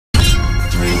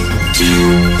So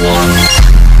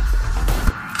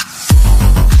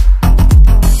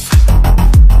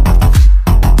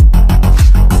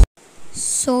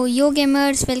yo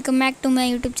gamers, welcome back to my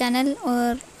YouTube channel.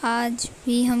 और आज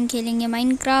भी हम खेलेंगे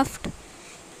माइनक्राफ्ट।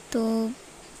 तो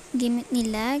गेम इतनी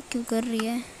लैग क्यों कर रही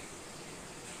है?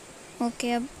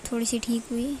 ओके, अब थोड़ी सी ठीक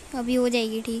हुई, अभी हो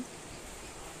जाएगी ठीक।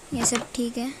 ये सब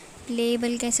ठीक है,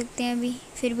 प्लेबल कह सकते हैं अभी,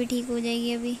 फिर भी ठीक हो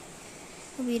जाएगी।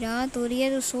 अभी रात हो रही है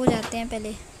तो सो जाते हैं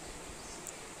पहले।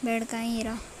 बेड का ही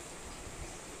रहा।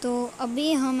 तो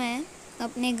अभी हम हैं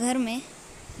अपने घर में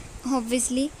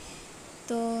ऑब्वियसली।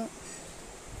 तो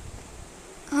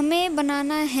हमें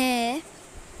बनाना है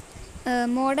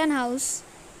मॉडर्न हाउस।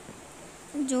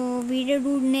 जो वीडियो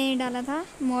डूड ने डाला था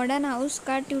मॉडर्न हाउस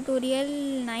का ट्यूटोरियल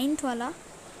 9th वाला,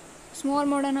 स्मॉल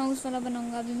मॉडर्न हाउस वाला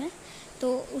बनाऊंगा अभी मैं।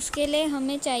 तो उसके लिए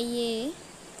हमें चाहिए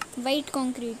वाइट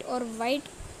कंक्रीट और वाइट,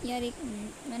 यार एक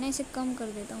मैंने इसे कम कर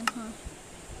देता हूँ। हाँ,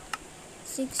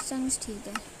 6 चंक्स ठीक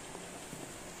है।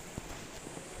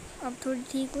 अब थोड़ी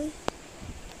ठीक हुई।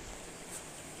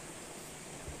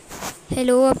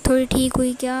 हेलो, अब थोड़ी ठीक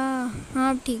हुई क्या? हाँ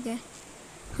अब ठीक है।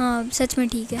 हाँ सच में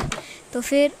ठीक है। तो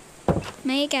फिर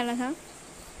मैं ये कह रहा था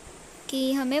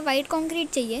कि हमें वाइट कंक्रीट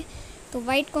चाहिए। तो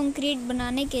वाइट कंक्रीट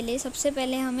बनाने के लिए सबसे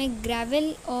पहले हमें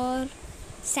ग्रेवल और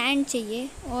सैंड चाहिए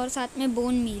और साथ में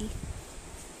बोन मील।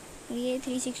 ये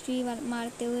 360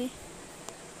 मारते हुए,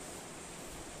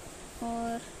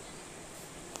 और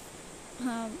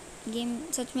हाँ गेम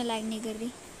सच में लैग नहीं कर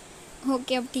रही।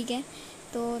 ओके अब ठीक है।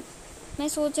 तो मैं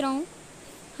सोच रहा हूँ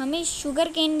हमें शुगर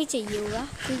केन भी चाहिए होगा,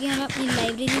 क्योंकि हमें अपनी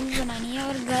लाइब्रेरी भी बनानी है।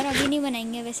 और घर अभी नहीं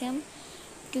बनाएंगे वैसे हम,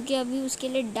 क्योंकि अभी उसके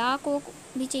लिए डार्क ओक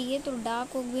भी चाहिए। तो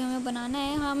डार्क ओक भी हमें बनाना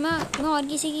है। हाँ मैं और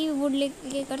किसी की वुड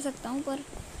लेके कर सकता हूँ, पर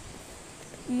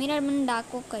मेरा मन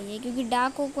डार्क ओक का ही है, क्योंकि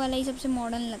डार्क ओक वाला ही सबसे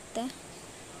मॉडर्न लगता है।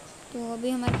 तो अभी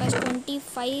हमारे पास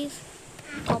 25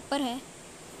 कॉपर है,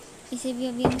 इसे भी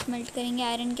अभी हम स्मेल्ट करेंगे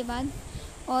आयरन के बाद।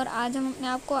 और आज हम अपने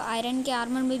आप को आयरन के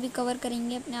आर्मर में भी कवर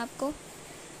करेंगे अपने आप को।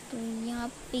 तो यहाँ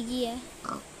पिगी है,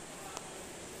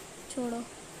 छोड़ो,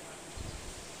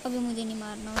 अभी मुझे नहीं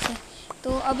मारना उसे।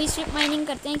 तो अभी स्ट्रिप माइनिंग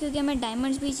करते हैं, क्योंकि हमें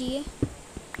डायमंड्स भी चाहिए।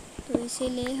 तो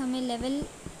इसीलिए हमें लेवल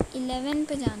 11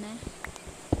 पे जाना है।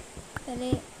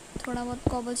 पहले थोड़ा बहुत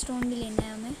कॉबल स्टोन भी लेना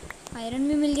है हमें। आयरन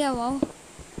भी मिल गया, वाह।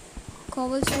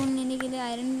 कॉबल स्टोन लेने के लिए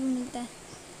आयरन भी मिलता है।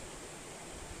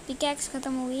 पिकैक्स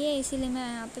ख़त्म हो गई है, इसीलिए मैं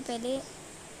यहाँ पे पहले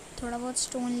थोड़ा बहुत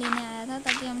स्टोन लेने आया था,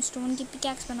 ताकि हम स्टोन की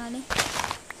पिकैक्स बना लें।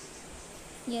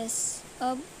 यस,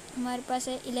 अब हमारे पास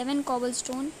है 11 कॉबल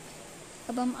स्टोन।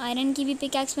 अब हम आयरन की भी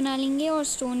पिकैक्स बना लेंगे और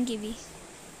स्टोन की भी।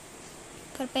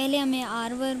 पर पहले हमें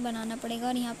आर्मर बनाना पड़ेगा।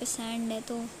 और यहाँ पे सैंड है,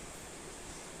 तो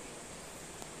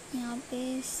यहाँ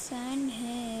पे सैंड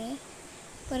है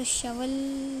पर शवल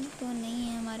तो नहीं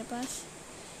है हमारे पास।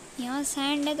 यहाँ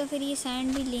सैंड है तो फिर ये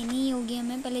सैंड भी लेनी ही होगी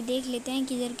हमें। पहले देख लेते हैं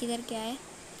किधर किधर क्या है।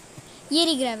 ये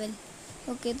रही ग्रेवल।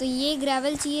 ओके, तो ये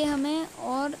ग्रेवल चाहिए हमें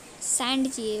और सैंड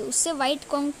चाहिए, उससे वाइट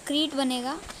कंक्रीट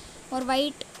बनेगा। और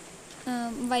वाइट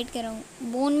कह रहा हूँ,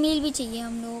 बोन मील भी चाहिए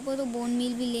हम लोगों को। तो बोन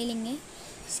मील भी ले लेंगे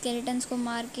स्केलेटन्स को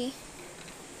मार के।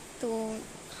 तो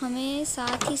हमें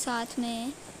साथ ही साथ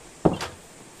में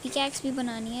पिकैक्स भी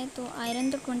बनानी है। तो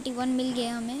आयरन तो 21 मिल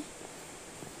गया हमें।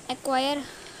 एक्वायर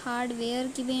हार्डवेयर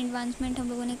की भी एडवांसमेंट हम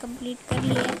लोगों ने कंप्लीट कर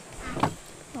लिया है।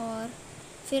 और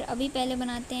फिर अभी पहले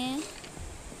बनाते हैं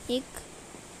एक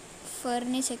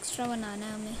फर्नेस एक्स्ट्रा बनाना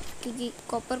है हमें, क्योंकि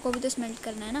कॉपर को भी तो स्मेल्ट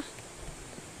करना है ना।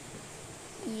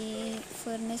 ये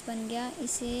फर्नेस बन गया,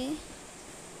 इसे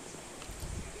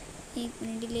 1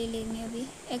 मिनट ले लेंगे। अभी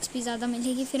एक्सपी ज़्यादा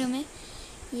मिलेगी फिर हमें।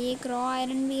 ये एक रॉ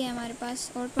आयरन भी है हमारे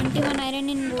पास और 21 आयरन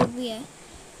इन गोड भी है।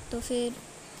 तो फिर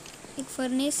एक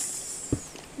फर्नेस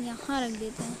यहाँ रख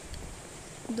देते हैं,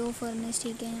 2 फर्नेस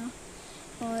ठीक है यहाँ।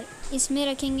 और इसमें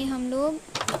रखेंगे हम लोग,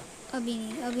 अभी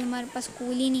नहीं, अभी हमारे पास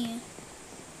कोल ही नहीं है।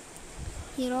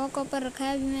 ये रॉ कॉपर रखा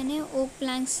है अभी मैंने, ओक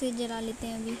प्लैंक से जला लेते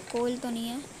हैं। अभी कोल तो नहीं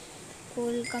है,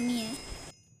 कोल कमी है।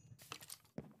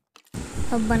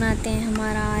 अब बनाते हैं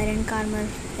हमारा आयरन का आर्मर।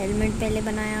 हेलमेट पहले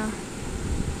बनाया,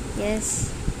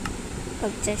 यस।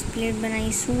 अब चेस्ट प्लेट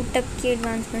बनाई, सूट तक की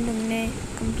एडवांसमेंट हमने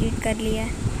कंप्लीट कर लिया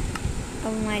है। अब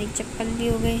हमारी चप्पल भी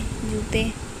हो गई, जूते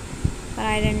और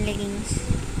आयरन लेगिंग्स।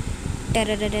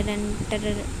 टररररन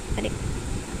टरर, अरे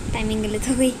टाइमिंग गलत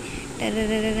हो गई।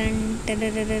 टररररन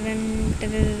टररररन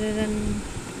टररररन।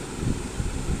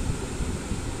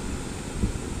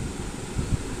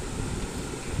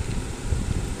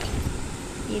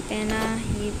 ये पहना,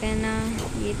 ये पहना,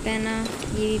 ये पहना,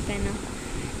 ये भी पहना।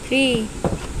 3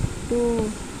 2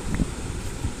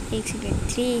 1 सेकेंड,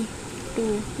 3 2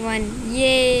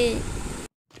 1।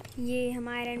 ये हम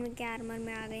आयरन के आर्मर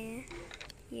में आ गए हैं।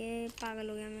 ये पागल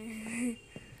हो गया मैं।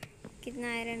 कितना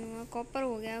आयरन हुआ? कॉपर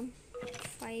हो गया, अब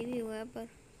 5 ही हुआ, पर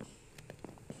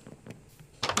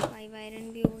 5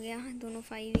 आयरन भी हो गया, दोनों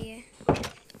 5 ही है।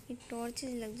 ये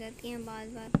टॉर्चेस लग जाती हैं बार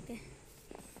बार पे,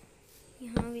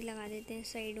 यहाँ भी लगा देते हैं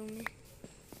साइडों में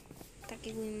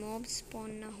ताकि कोई मॉब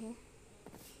स्पॉन ना हो।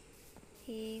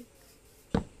 एक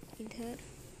इधर,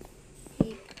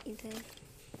 एक इधर,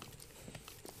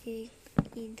 एक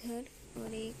इधर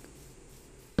और एक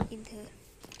इधर,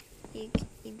 एक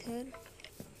इधर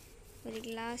और एक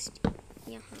लास्ट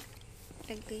यहाँ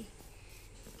लग गई।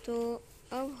 तो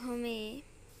अब हमें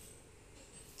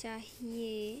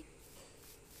चाहिए,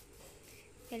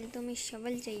 पहले तो हमें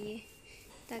शवल चाहिए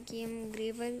ताकि हम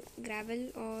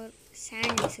ग्रेवल और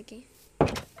सैंड ले सकें।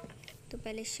 तो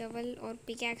पहले शवल और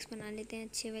पिकैक्स बना लेते हैं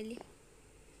अच्छे वाली,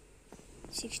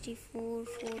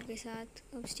 64 के साथ।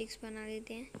 अब स्टिक्स बना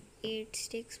लेते हैं, 8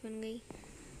 स्टिक्स बन गई।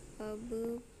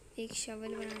 अब एक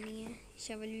शवल बनानी है,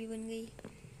 शवल भी बन गई।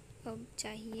 अब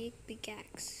चाहिए एक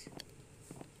पिकैक्स,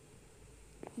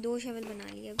 2 शवल बना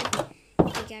लिया, अभी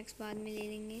पिकैक्स बाद में ले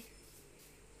लेंगे।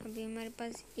 अभी हमारे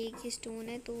पास एक ही स्टोन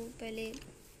है तो पहले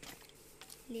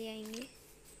ले आएंगे।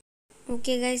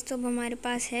 ओके गाइस, तो अब हमारे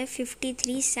पास है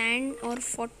 53 सैंड और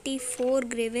 44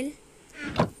 ग्रेवल।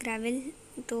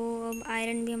 तो अब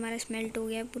आयरन भी हमारा स्मेल्ट हो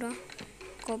गया पूरा,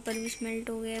 कॉपर भी स्मेल्ट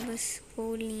हो गया, बस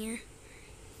कोल नहीं है।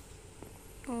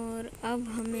 और अब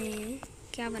हमें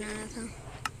क्या बनाना था?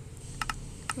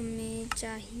 हमें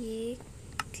चाहिए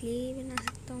क्ले, बना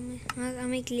सकता हूँ मैं? हाँ,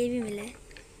 हमें क्ले भी मिला है,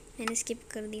 मैंने स्किप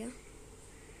कर दिया।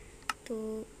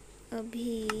 तो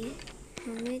अभी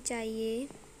हमें चाहिए,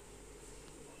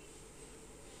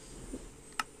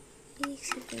 एक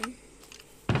सेकेंड,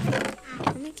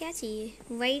 हमें क्या चाहिए?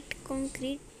 वाइट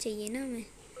कंक्रीट चाहिए ना हमें।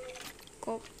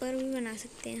 कॉपर भी बना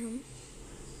सकते हैं हम,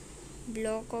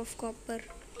 ब्लॉक ऑफ कॉपर,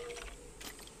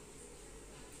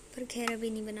 पर खैर अभी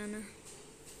नहीं बनाना,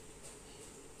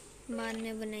 बाद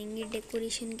में बनाएंगे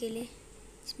डेकोरेशन के लिए।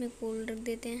 इसमें कोल रख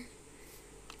देते हैं,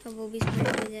 अब वो भी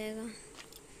स्मेल्ट हो जाएगा।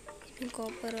 इसमें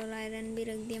कॉपर और आयरन भी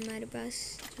रख दिया हमारे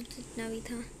पास, जितना भी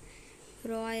था।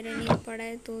 रॉ आयरन ही पड़ा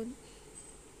है तो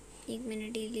 1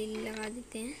 मिनट ही लगा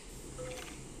देते हैं।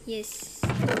 यस,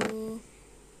 तो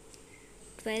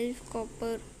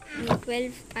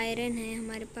 12 आयरन है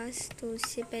हमारे पास, तो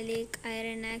इससे पहले एक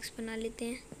आयरन एक्स बना लेते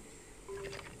हैं।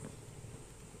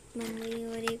 बन गई,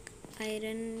 और एक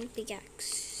आयरन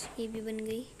पिकैक्स, ये भी बन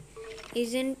गई।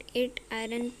 इज़न्ट इट,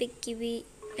 आयरन पिक की भी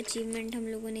अचीवमेंट हम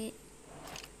लोगों ने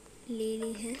ले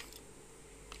ली है।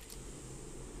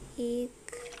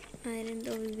 एक आयरन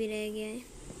तो अभी भी रह गया है।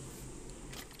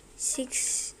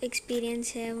 6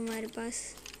 एक्सपीरियंस है अब हमारे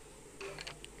पास।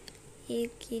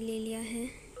 एक ये ले लिया है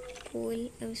कोल,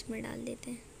 अब इसमें डाल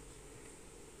देते हैं,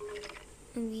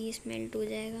 अब ये स्मेल्ट हो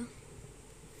जाएगा,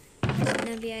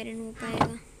 जितना भी आयरन हो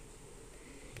पाएगा।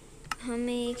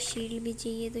 हमें एक शील्ड भी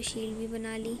चाहिए, तो शील्ड भी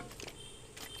बना ली,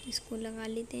 इसको लगा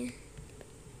लेते हैं।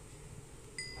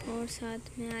 और साथ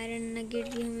में आयरन नगेट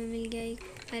भी हमें मिल गया, एक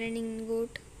आयरन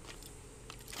इंगोट।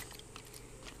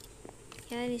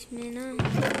 यार इसमें ना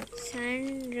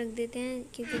सैंड रख देते हैं,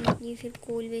 क्योंकि ये फिर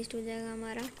कोल वेस्ट हो जाएगा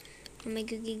हमारा। हमें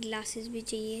क्योंकि ग्लासेस भी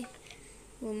चाहिए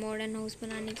वो मॉडर्न हाउस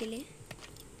बनाने के लिए।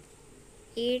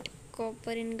 8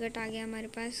 कॉपर इनगट आ गया हमारे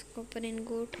पास, कॉपर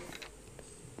इनगोट।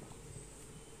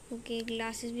 ओके,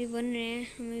 ग्लासेस भी बन रहे हैं,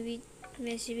 हमें भी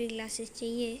वैसे भी ग्लासेस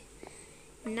चाहिए।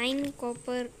 9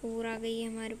 कॉपर और आ गई है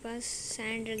हमारे पास,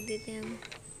 सैंड रख देते हैं हम।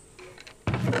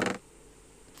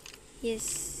 यस,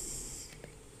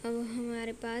 अब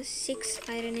हमारे पास 6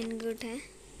 आयरन इनगट है।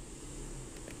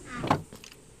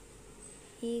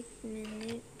 1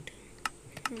 मिनट,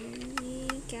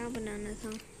 हमें क्या बनाना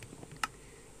था?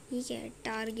 ये क्या है?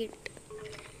 टारगेट,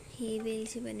 ये बेल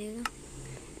से बनेगा।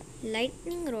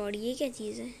 लाइटनिंग रॉड, ये क्या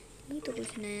चीज़ है? ये तो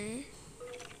कुछ नया है।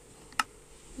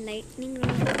 लाइटनिंग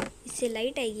रॉड, इससे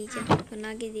लाइट आएगी क्या?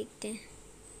 बना के देखते हैं।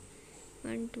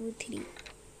 1 2 3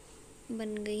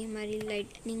 बन गई हमारी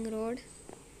लाइटनिंग रॉड।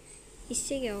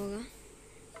 इससे क्या होगा?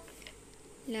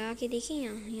 लगा के देखें,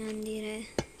 यहाँ अंधेरा है,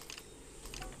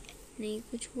 नहीं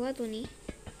कुछ हुआ तो नहीं।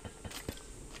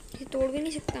 ये तोड़ भी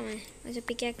नहीं सकता मैं? अच्छा,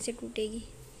 पिकैक्स से टूटेगी,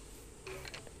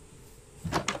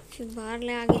 फिर बाहर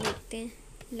लगा के देखते हैं,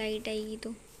 लाइट आएगी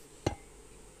तो।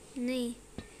 नहीं,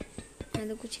 यहाँ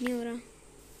तो कुछ नहीं हो रहा,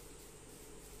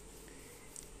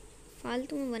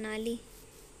 फालतू में बना ली,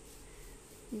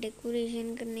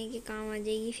 डेकोरेशन करने के काम आ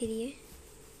जाएगी फिर ये।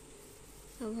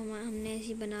 अब हमने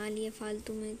ऐसी बना लिया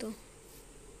फालतू में। तो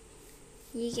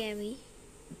ये क्या है भाई?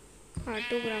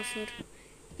 कार्टोग्राफर,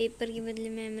 पेपर के बदले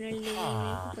में एमराल्ड ले गई,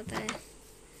 मेरे को पता है।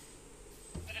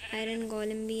 आयरन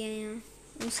गोलेम भी है यहाँ,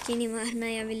 उसकी नहीं मारना,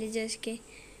 या विलेजर्स के,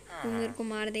 वो मेरे को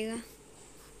मार देगा।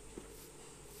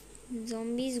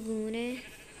 ज़ॉम्बीज़ घूम रहे हैं।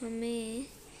 हमें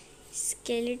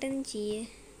स्केलेटन चाहिए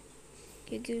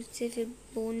क्योंकि उससे फिर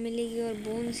बोन मिलेगी और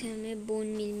बोन से हमें बोन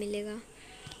मील मिलेगा।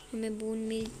 हमें बोन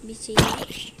मील भी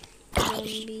चाहिए।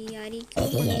 ज़ॉम्बी यारी क्यों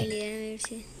पंगे ले रहे हैं मेरे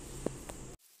से।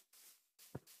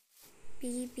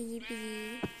 Piggy piggy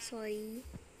piggy sorry.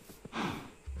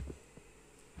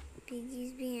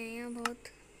 Piggies भी हैं यहाँ बहुत।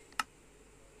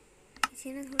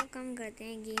 इसे ना थोड़ा कम करते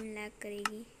हैं, गेम लैग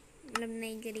करेगी, मतलब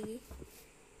नहीं करेगी।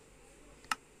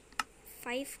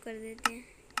 5 कर देते हैं,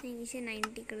 नहीं इसे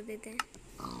 90 कर देते हैं।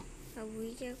 अब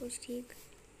हुई क्या कुछ ठीक।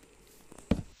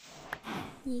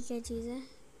 ये क्या चीज़ है?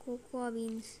 Cocoa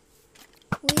beans.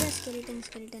 वही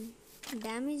स्केलेटन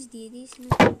डैमेज दिए थी इसने।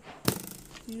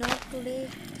 Not today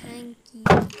thank you.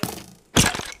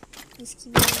 इसकी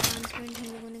भी एडवांसमेंट हम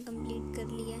लोगों ने कंप्लीट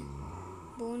कर लिया है।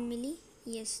 बोन मिली,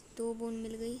 यस 2 बोन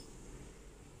मिल गई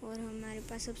और हमारे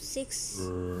पास अब 6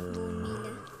 बोन मील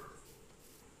है।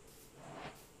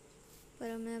 पर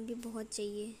हमें अभी बहुत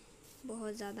चाहिए,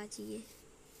 बहुत ज़्यादा चाहिए।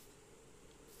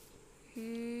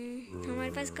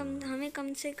 हमारे पास हमें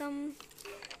कम से कम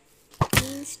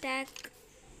 3 स्टैक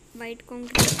वाइट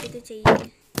कंक्रीट पे तो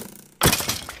चाहिए।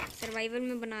 सर्वाइवल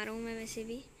में बना रहा हूँ मैं वैसे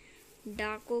भी।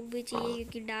 डार्क ओक भी चाहिए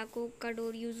क्योंकि डार्क ओक का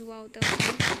डोर यूज़ हुआ होता है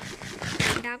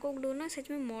उसमें। डार्क ओक डोर ना सच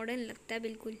में मॉडर्न लगता है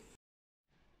बिल्कुल।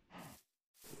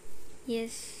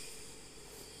 यस,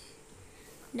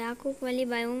 डार्क ओक वाली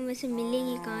बायोम वैसे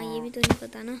मिलेगी कहाँ ये भी तो नहीं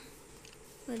पता ना।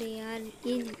 अरे यार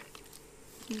ये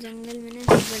जंगल में ना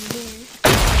गड्ढे हैं।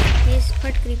 ये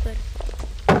फट क्रीपर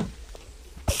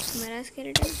मरा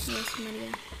स्केलेटन। यस मर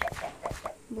गया।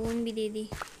 बोन भी दे दी।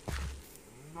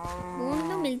 बोन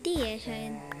तो मिलती है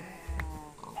शायद।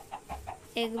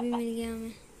 एग भी मिल गया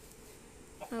हमें।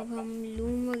 अब हम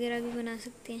लूम वगैरह भी बना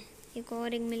सकते हैं। एक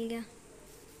और एग मिल गया।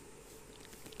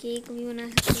 केक भी बना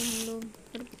सकते हैं हम लोग।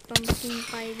 और पंपकिन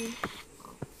पाई भी।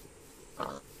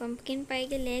 पंपकिन पाई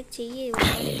के लेग चाहिए।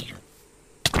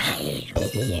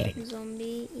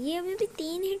 ज़ॉम्बी ये अभी भी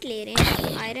 3 हिट ले रहे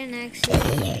हैं। आयरन एक्स से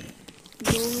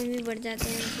 2 में भी बढ़ जाते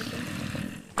हैं वैसे तो।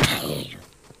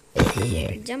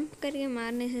 जंप करके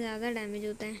मारने से ज़्यादा डैमेज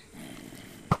होता है।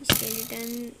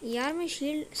 स्केलेटन यार मैं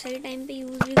शील्ड सही टाइम पे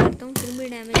यूज़ भी करता हूँ फिर भी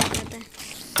डैमेज हो जाता है।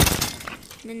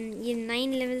 मैं ये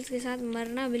 9 लेवल्स के साथ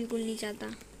मरना बिल्कुल नहीं चाहता।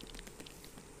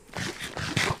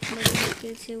 बड़ी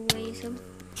मुश्किल से हुआ ये सब।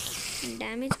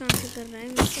 डैमेज कहाँ से कर रहा है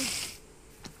मेरे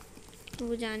को।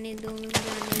 वो जाने दो, मेरे को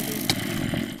जाने दो।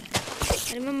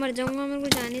 अरे मैं मर जाऊँगा, मेरे को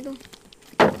जाने दो।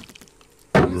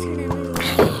 कहाँ से डैमेज हो रहा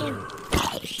है मेरे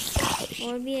को।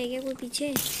 और भी है क्या कोई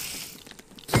पीछे?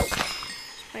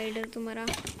 स्पाइडर तो मरा।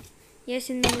 यस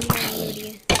इन दोनों की लड़ाई हो रही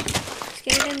है।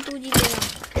 स्केलेटन तू जीतेगा।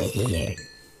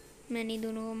 मैंने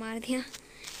दोनों को मार दिया।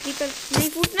 क्रीपर नहीं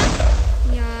फूटना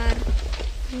यार।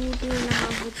 फूट ना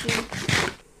फूटिए।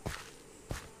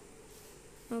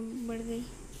 अब बढ़ गई।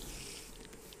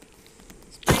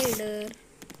 Spider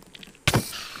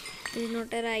is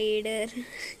not a rider.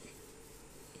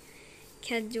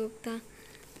 क्या जोक था,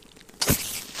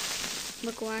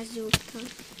 बकवास जोक था।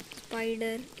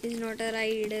 Spider is not a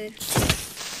rider.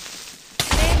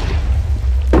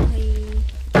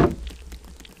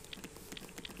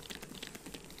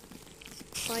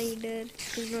 Spider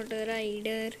is not a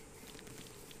rider.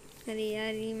 अरे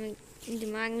यार ये मैं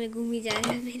दिमाग में घूम ही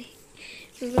जाएगा मेरे।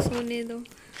 सुबह सोने दो,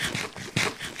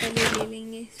 कल ही ले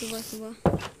लेंगे। सुबह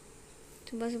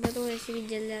सुबह तो वैसे भी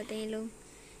जल जाते हैं लोग।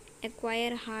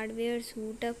 Acquire hardware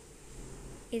suit up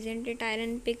isn't it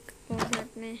iron pick और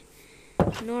साथ में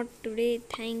नॉट टुडे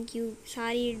थैंक यू।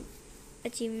 सारी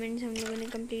अचीवमेंट्स हम लोगों ने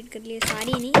कंप्लीट कर लिए।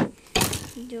 सारी नहीं,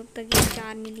 जो अब तक ये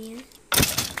 4 मिली हैं।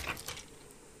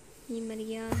 ये मर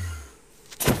गया।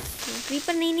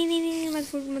 क्रीपर नहीं मत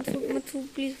फूट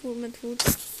प्लीज मत फूट।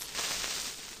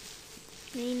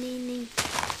 नहीं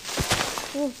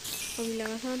ओह अभी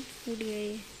लगा था फूट गया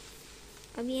ये।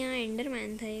 अभी यहाँ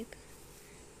एंडरमैन था एक।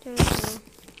 चलो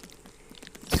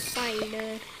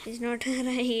spider is not a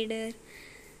rider.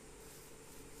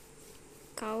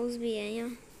 Cows भी है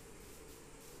यहाँ।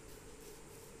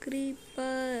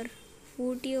 क्रीपर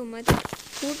फूटियो मत।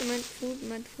 फूट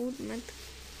मत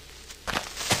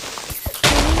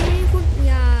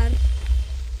यार,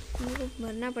 मेरे को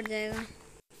भरना पड़ जाएगा।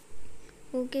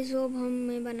 ओके सो अब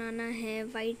हमें बनाना है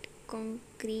वाइट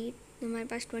कंक्रीट। हमारे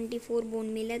पास 24 बोन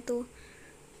मिला है तो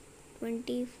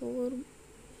 24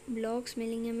 ब्लॉक्स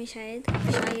मिलेंगे हमें शायद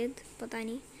पता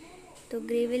नहीं। तो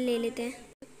ग्रेवल ले लेते हैं।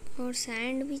 और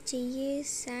सैंड भी चाहिए।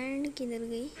 सैंड किधर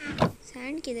गई?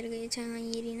 अच्छा हाँ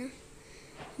ये रही ना,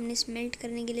 हमने स्मेल्ट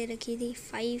करने के लिए रखी थी।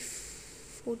 5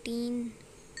 14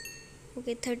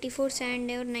 ओके 34 सैंड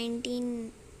है और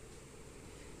 19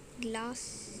 ग्लास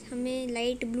हमें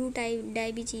लाइट ब्लू टाइप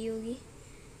डाई भी चाहिए होगी।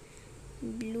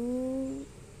 ब्लू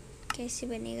कैसे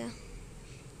बनेगा?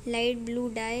 लाइट ब्लू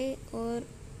डाई और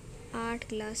 8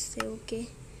 ग्लास से। ओके,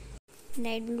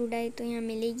 लाइट ब्लू डाई तो यहाँ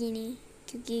मिलेगी नहीं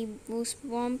क्योंकि वो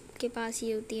स्वैम्प के पास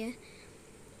ही होती है।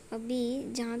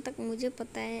 अभी जहाँ तक मुझे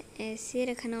पता है ऐसे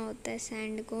रखना होता है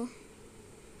सैंड को,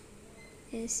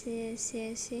 ऐसे ऐसे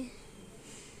ऐसे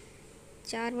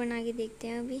 4 बना के देखते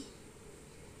हैं। अभी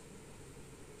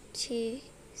 6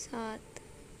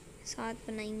 7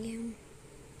 बनाएंगे हम,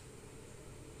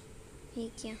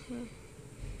 एक यहाँ।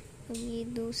 अब ये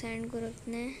 2 सैंड को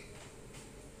रखना है,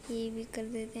 ये भी कर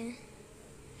देते हैं।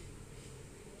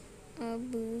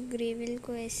 अब ग्रेवल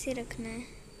को ऐसे रखना है,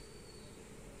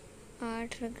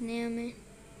 8 रखने हैं हमें।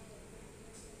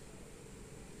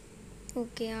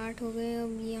 ओके 8 हो गए।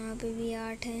 अब यहाँ पे भी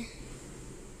 8 है,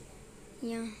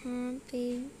 यहाँ पे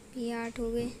भी 8 हो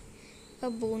गए।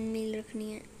 अब बोन मील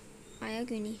रखनी है, आया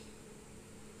क्यों नहीं?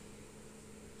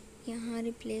 यहाँ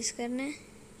रिप्लेस करना है।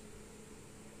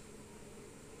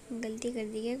 गलती कर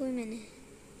दी क्या कोई मैंने?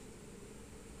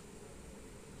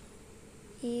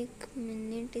 1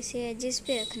 मिनट, इसे एजेस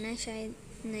पे रखना है शायद।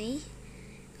 नहीं,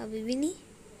 अभी भी नहीं।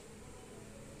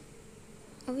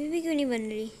 अभी भी क्यों नहीं बन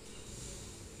रही?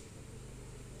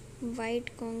 वाइट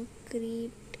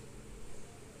कंक्रीट,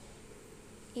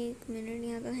 1 मिनट,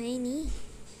 यहाँ तो है ही नहीं।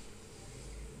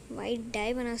 वाइट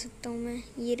डाई बना सकता हूँ मैं।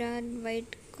 ये रहा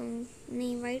वाइट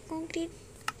नहीं, वाइट कंक्रीट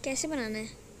कैसे बनाना है?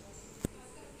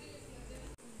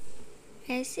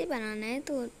 ऐसे बनाना है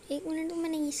तो 1 मिनट, तो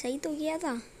मैंने ये सही तो किया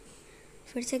था।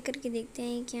 फिर से करके देखते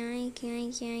हैं क्या है क्या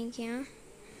है क्या है क्या।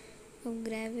 अब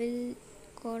ग्रेवल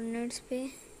कॉर्नर्स पे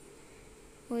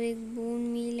और एक बोन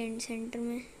मील एंड सेंटर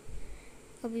में।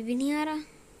 अभी भी नहीं आ रहा,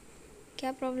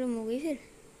 क्या प्रॉब्लम हो गई फिर?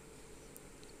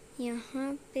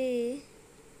 यहाँ पे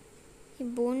ये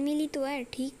बोन मील ही तो है,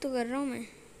 ठीक तो कर रहा हूँ मैं।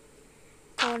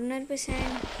 कॉर्नर पे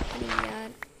सैंड, अरे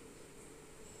यार,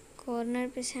 कॉर्नर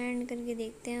पे सैंड करके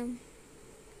देखते हैं हम।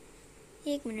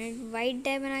 1 मिनट, वाइट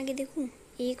डाई बना के देखूँ।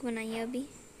 1 बनाई है अभी,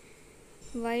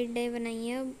 वाइट डाई बनाई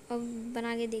है। अब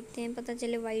बना के देखते हैं, पता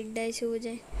चले वाइट डाई से हो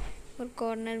जाए। और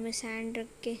कॉर्नर में सैंड रख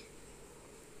के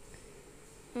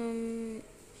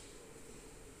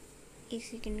एक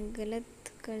सेकेंड,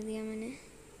 गलत कर दिया मैंने।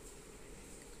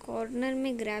 कॉर्नर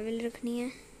में ग्रेवल रखनी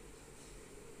है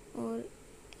और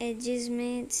एजेस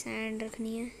में सैंड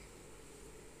रखनी है।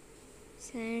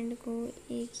 सैंड को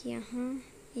एक यहाँ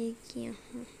एक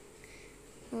यहाँ।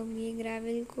 अब ये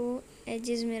ग्रेवल को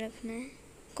एजेस में रखना है,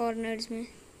 कॉर्नर्स में,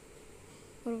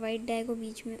 और वाइट डाई को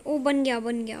बीच में। ओ बन गया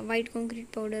वाइट कंक्रीट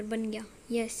पाउडर बन गया।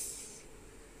 यस,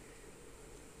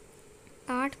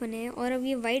 8 बने। और अब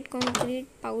ये वाइट कंक्रीट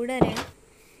पाउडर है,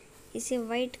 इसे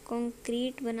वाइट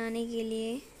कंक्रीट बनाने के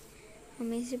लिए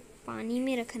हमें इसे पानी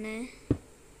में रखना है,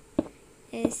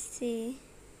 ऐसे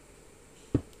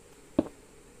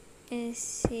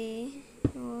ऐसे।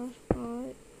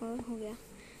 और हो गया।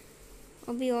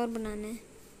 अभी और बनाना है।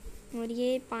 और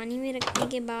ये पानी में रखने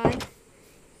के बाद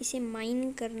इसे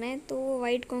माइन करना है तो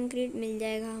वाइट कंक्रीट मिल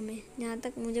जाएगा हमें, जहाँ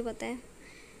तक मुझे पता है।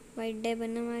 वाइट डाई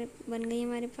बन गई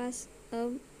हमारे पास।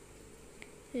 अब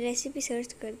रेसिपी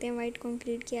सर्च करते हैं वाइट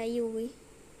कंक्रीट की। आई हो गई।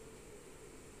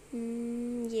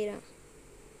 ये रहा।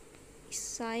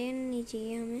 सायन नहीं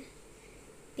चाहिए हमें,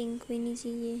 पिंक भी नहीं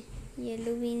चाहिए,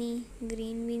 येलो भी नहीं,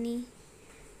 ग्रीन भी नहीं,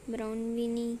 ब्राउन भी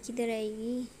नहीं। किधर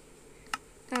आएगी?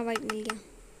 हाँ, वाइट मिल गया।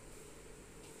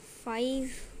 5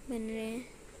 बन रहे हैं,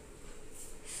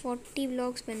 40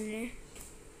 ब्लॉक्स बन रहे हैं।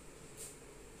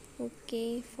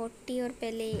 ओके 40 और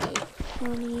पहले 1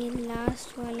 और ये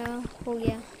लास्ट वाला हो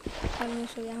गया,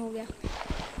 ऑलमोस्ट हो गया।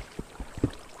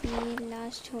 ये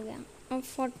लास्ट हो गया। अब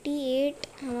 48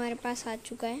 हमारे पास आ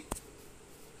चुका है।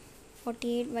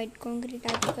 48 वाइट कंक्रीट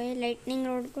आ चुका है। लाइटनिंग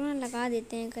रॉड को ना लगा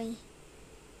देते हैं कहीं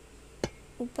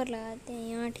ऊपर, लगाते हैं।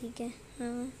 यहाँ ठीक है,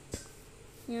 हाँ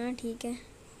यहाँ ठीक है।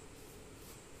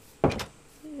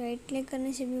 राइट क्लिक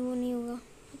करने से भी वो नहीं होगा,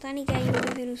 पता नहीं क्या ही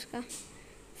होगा फिर उसका।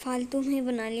 फालतू में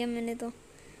बना लिया मैंने तो।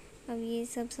 अब ये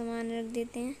सब सामान रख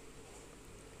देते हैं।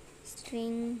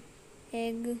 String,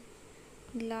 egg,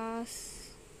 glass,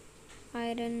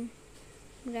 iron,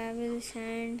 gravel,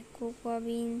 sand, cocoa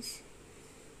beans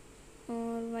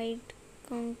और वाइट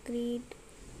कंक्रीट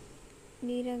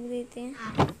भी रख देते हैं।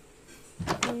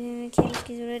 अभी हमें खैर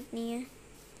इसकी ज़रूरत नहीं है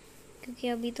क्योंकि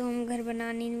अभी तो हम घर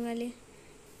बनाने नहीं वाले,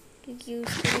 क्योंकि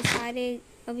उसके लिए सारे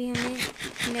अभी हमें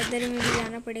नेदर में भी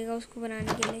जाना पड़ेगा उसको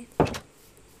बनाने के लिए,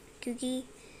 क्योंकि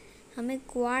हमें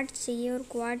क्वार्ट्ज चाहिए और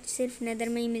क्वार्ट्ज सिर्फ नेदर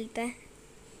में ही मिलता है।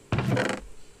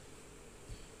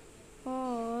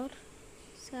 और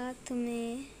साथ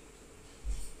में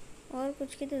और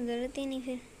कुछ की तो ज़रूरत ही नहीं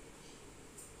फिर।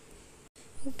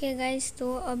 ओके गाइस,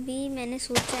 तो अभी मैंने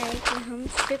सोचा है कि हम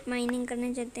स्ट्रिप माइनिंग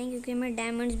करने चलते हैं, क्योंकि हमें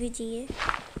डायमंड्स भी चाहिए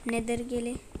नेदर के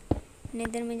लिए।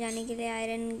 नेदर में जाने के लिए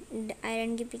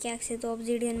आयरन की पिकैक्स से तो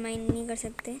ऑब्सीडियन माइन नहीं कर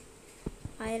सकते।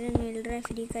 आयरन मिल रहा है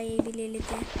फ्री का, ये भी ले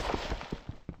लेते हैं।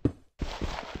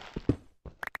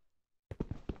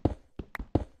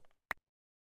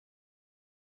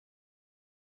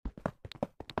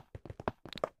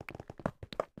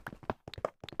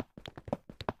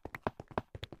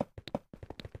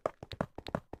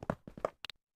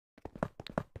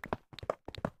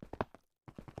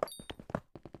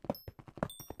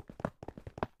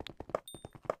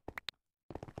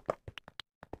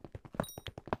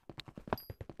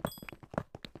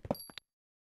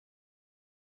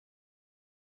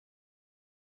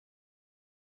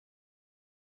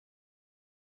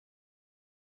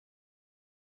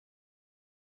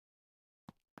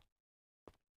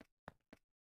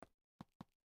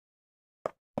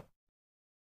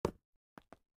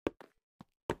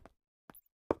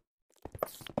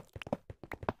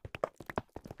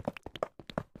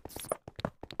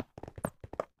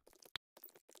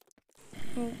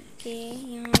 ओके,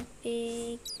 यहाँ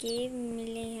पे केव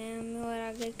मिले हैं हमें और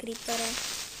आगे क्रीपर है।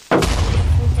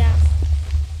 पूजा,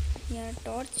 यार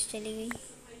टॉर्च चली गई,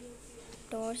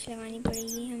 टॉर्च लगानी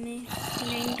पड़ेगी हमें।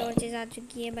 9 टॉर्चेस आ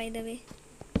चुकी है बाय द वे।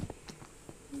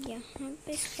 यहाँ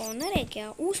पे स्पॉनर है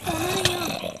क्या? स्पॉनर है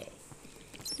यहाँ।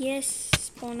 यस,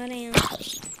 स्पॉनर है यहाँ,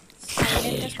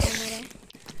 स्पाइडर का स्पॉनर है।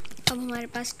 अब हमारे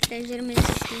पास ट्रेजर मिल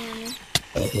सकती है हमें,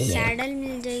 सैडल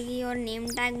मिल जाएगी और नेम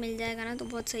टैग मिल जाएगा ना, तो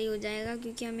बहुत सही हो जाएगा,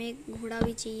 क्योंकि हमें एक घोड़ा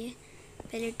भी चाहिए।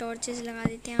 पहले टॉर्चेस लगा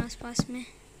देते हैं आसपास में।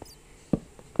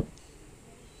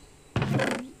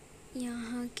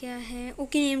 यहाँ क्या है?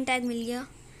 ओके, नेम टैग मिल गया।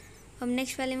 अब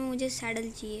नेक्स्ट वाले में मुझे सैडल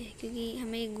चाहिए, क्योंकि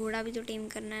हमें एक घोड़ा भी तो टेम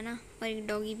करना है ना, और एक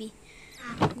डॉगी भी।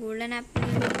 गोल्डन एप्पल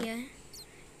मिल गया है।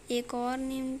 एक और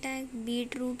name tag,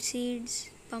 beet root seeds,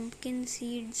 pumpkin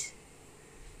seeds.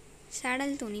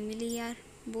 Saddle तो नहीं मिली यार,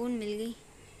 बोन मिल गई।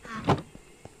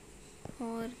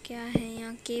 और क्या है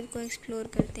यहाँ? केव को एक्सप्लोर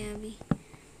करते हैं अभी,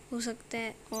 हो सकता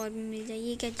है और भी मिल जाए।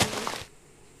 ये क्या चीज़ है?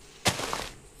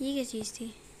 ये क्या चीज़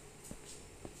थी?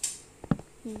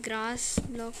 ग्रास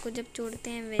ब्लॉक को जब तोड़ते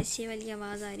हैं वैसी वाली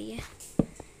आवाज़ आ रही है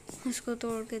उसको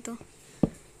तोड़ के, तो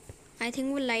आई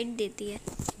थिंक वो लाइट देती है।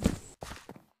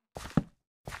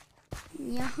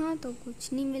 यहाँ तो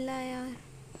कुछ नहीं मिला यार,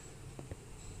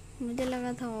 मुझे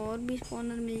लगा था और भी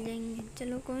स्पॉनर मिल जाएंगे।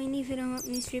 चलो कोई नहीं, फिर हम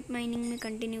अपनी स्ट्रिप माइनिंग में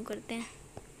कंटिन्यू करते हैं।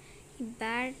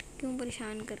 बैट क्यों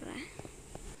परेशान कर रहा है?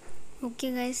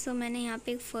 ओके गाइस, तो मैंने यहाँ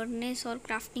पे एक फर्नेस और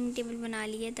क्राफ्टिंग टेबल बना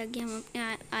ली है, ताकि हम अपने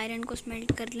आयरन को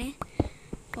स्मेल्ट कर लें।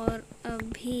 और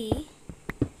अभी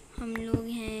हम लोग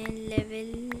हैं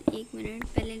लेवल, 1 मिनट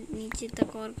पहले नीचे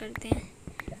तक और करते हैं,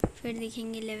 फिर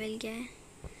देखेंगे लेवल क्या है।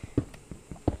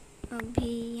 अभी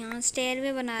यहाँ स्टेयर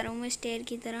वे बना रहा हूँ मैं, स्टेयर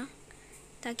की तरह,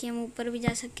 ताकि हम ऊपर भी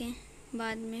जा सकें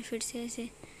बाद में। फिर से ऐसे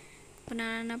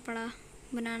बनाना ना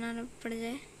पड़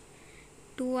जाए।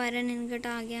 2 आयरन इनगट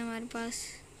आ गया हमारे पास,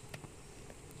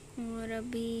 और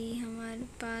अभी हमारे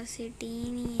पास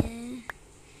 18 ही है।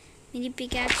 मेरी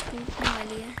पिकैक्स टूटने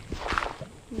वाली है।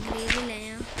 ग्रेविल है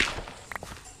यहाँ,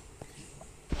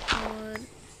 और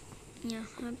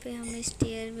यहाँ पे हमें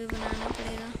स्टेयर भी बनाना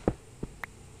पड़ेगा।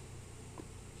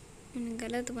 मैंने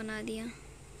गलत बना दिया,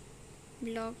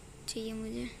 ब्लॉक चाहिए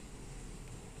मुझे।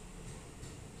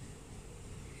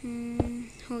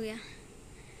 हो गया।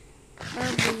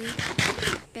 अभी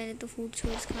पहले तो फूड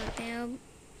सोर्स खाते हैं। अब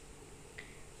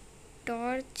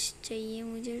टॉर्च चाहिए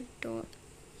मुझे।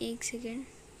 1 सेकेंड,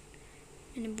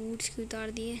 मैंने बूट्स क्यों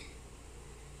उतार दिए?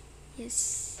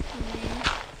 यस, हमें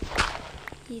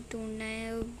ये तोड़ना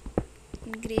है।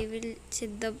 ग्रेविल से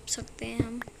दब सकते हैं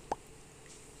हम,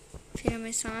 फिर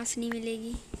हमें सांस नहीं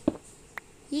मिलेगी।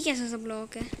 ये कैसा सा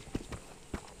ब्लॉक है?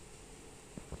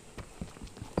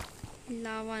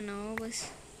 लावा ना हो बस।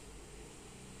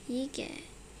 ये क्या है?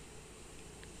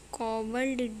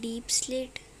 कॉबल्ड डीप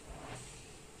स्लेट,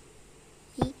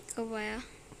 ये कब आया?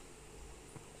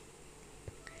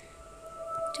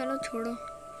 चलो छोड़ो,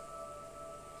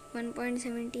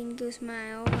 1.17 के उसमें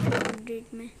आया होगा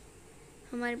अपडेट में।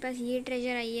 हमारे पास ये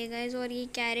ट्रेजर आई है गाइस, और ये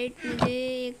कैरेट मुझे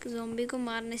एक ज़ॉम्बी को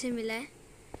मारने से मिला है।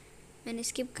 मैंने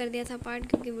स्किप कर दिया था पार्ट,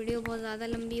 क्योंकि वीडियो बहुत ज़्यादा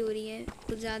लंबी हो रही है,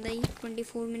 कुछ ज़्यादा ही,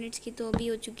 24 मिनट्स की तो अभी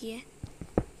हो चुकी है।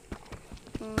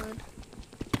 और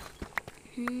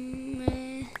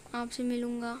मैं आपसे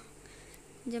मिलूँगा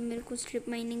जब मेरे को स्ट्रिप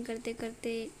माइनिंग करते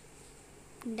करते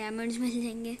डायमंड्स मिल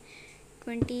जाएंगे।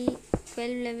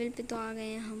 12 लेवल पे तो आ गए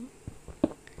हैं हम।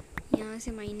 यहाँ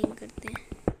से माइनिंग करते हैं।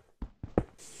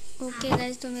 ओके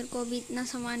गाइस, तो मेरे को अभी इतना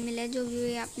सामान मिला है, जो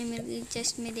भी आपने मेरे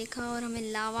चेस्ट में देखा, और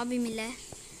हमें लावा भी मिला है।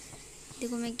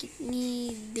 देखो मैं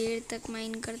कितनी देर तक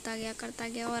माइन करता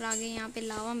गया और आगे यहाँ पे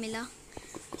लावा मिला।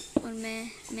 और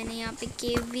मैंने यहाँ पे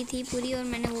केव भी थी पूरी और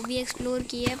मैंने वो भी एक्सप्लोर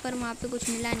किया है, पर वहाँ पे कुछ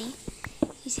मिला नहीं।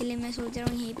 इसीलिए मैं सोच रहा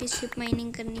हूँ यहीं पे स्ट्रिप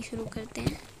माइनिंग करनी शुरू करते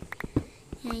हैं।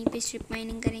 यहीं पे स्ट्रिप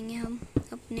माइनिंग करेंगे हम,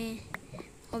 अपने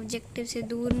ऑब्जेक्टिव से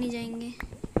दूर नहीं जाएंगे।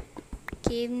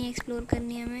 केव नहीं एक्सप्लोर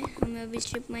करनी है हमें अभी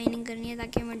स्ट्रिप माइनिंग करनी है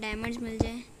ताकि हमें डायमंड्स मिल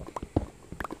जाए।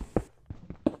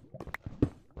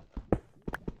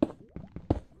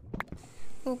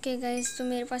 ओके गाइस, तो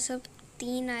मेरे पास अब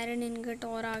 3 आयरन इनगट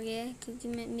और आ गया है, क्योंकि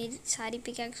मेरी सारी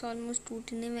पिकैक्स ऑलमोस्ट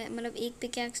टूटने में, मतलब एक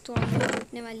पिकैक्स तो ऑलमोस्ट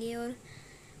टूटने वाली है। और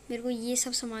मेरे को ये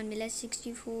सब सामान मिला है,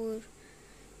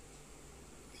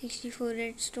 64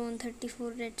 रेडस्टोन,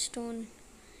 34 रेडस्टोन।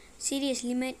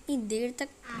 सीरियसली मैं इतनी देर तक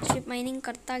स्ट्रिप माइनिंग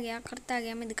करता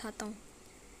गया। मैं दिखाता हूँ,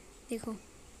 देखो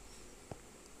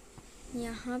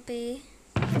यहाँ पे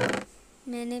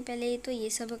मैंने पहले तो ये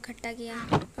सब इकट्ठा किया।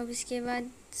 अब इसके बाद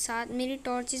साथ मेरी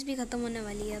टॉर्चेस भी ख़त्म होने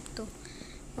वाली है अब तो।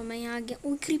 और मैं यहाँ गया,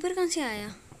 ओ क्रीपर कहाँ से आया?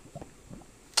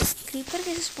 क्रीपर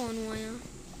कैसे स्पॉन हुआ यहाँ?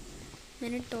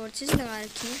 मैंने टॉर्चेस लगा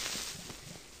रखी हैं।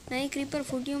 नहीं क्रीपर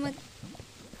फूटियो मत।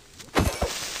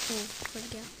 ओ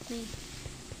फट गया, नहीं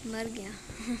मर गया।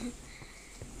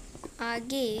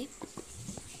 आगे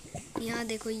यहाँ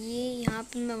देखो, यहाँ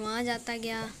पे मैं वहाँ जाता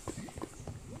गया।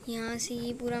 यहाँ से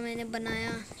ये पूरा मैंने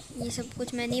बनाया, ये सब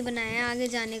कुछ मैंने ही बनाया आगे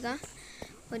जाने का।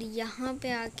 और यहाँ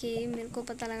पे आके मेरे को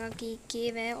पता लगा कि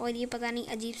केव है, और ये पता नहीं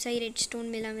अजीब सा ही रेडस्टोन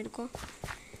मिला मेरे को।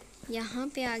 यहाँ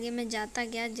पे आगे मैं जाता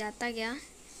गया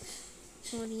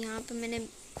और यहाँ पे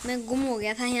मैं गुम हो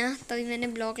गया था यहाँ, तभी मैंने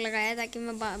ब्लॉक लगाया ताकि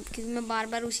क्योंकि मैं बार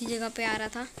बार उसी जगह पे आ रहा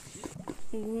था।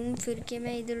 घूम फिर के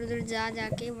मैं इधर उधर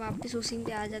जाके वापस उसी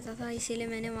पे आ जाता था, इसीलिए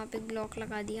मैंने वहाँ पे ब्लॉक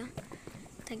लगा दिया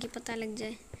ताकि पता लग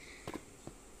जाए।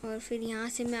 और फिर यहाँ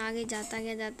से मैं आगे जाता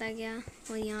गया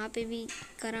और यहाँ पे भी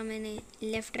करा मैंने,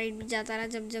 लेफ़्ट राइट भी जाता रहा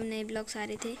जब नए ब्लॉक्स आ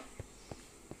रहे थे,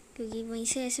 क्योंकि वहीं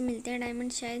से ऐसे मिलते हैं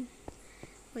डायमंड शायद।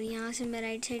 और यहाँ से मैं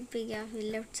राइट साइड पे गया, फिर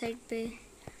लेफ़्ट साइड पे,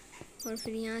 और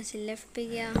फिर यहाँ से लेफ़्ट पे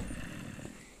गया।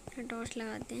 टॉर्च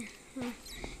लगाते हैं। हाँ,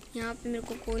 यहाँ पे मेरे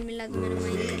को कोल मिला तो मैंने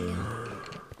माइन कर लिया।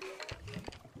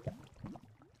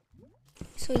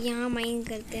 सो यहाँ माइन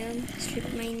करते हैं हम,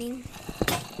 स्ट्रिप माइनिंग।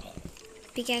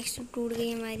 पिकैक्स टूट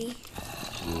गई हमारी।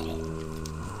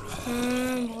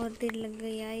 हाँ बहुत देर लग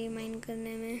गई यार ये माइन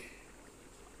करने में।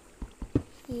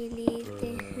 ये लेते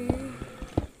हैं।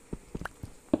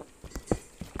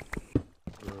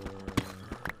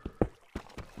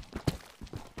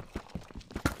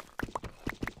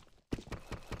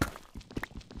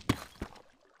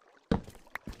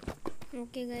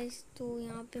 ओके गाइस, तो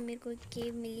यहाँ पे मेरे को एक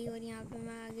केव मिली और यहाँ पे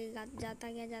मैं आगे जाता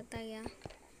गया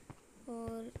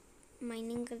और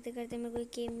माइनिंग करते करते मेरे को एक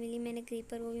केव मिली। मैंने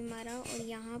क्रीपर को भी मारा और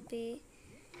यहाँ पे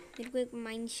मेरे को एक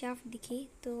माइन शाफ्ट दिखी,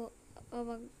 तो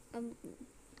अब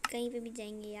कहीं पे भी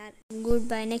जाएंगे यार। गुड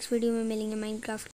बाय, नेक्स्ट वीडियो में मिलेंगे माइनक्राफ्ट।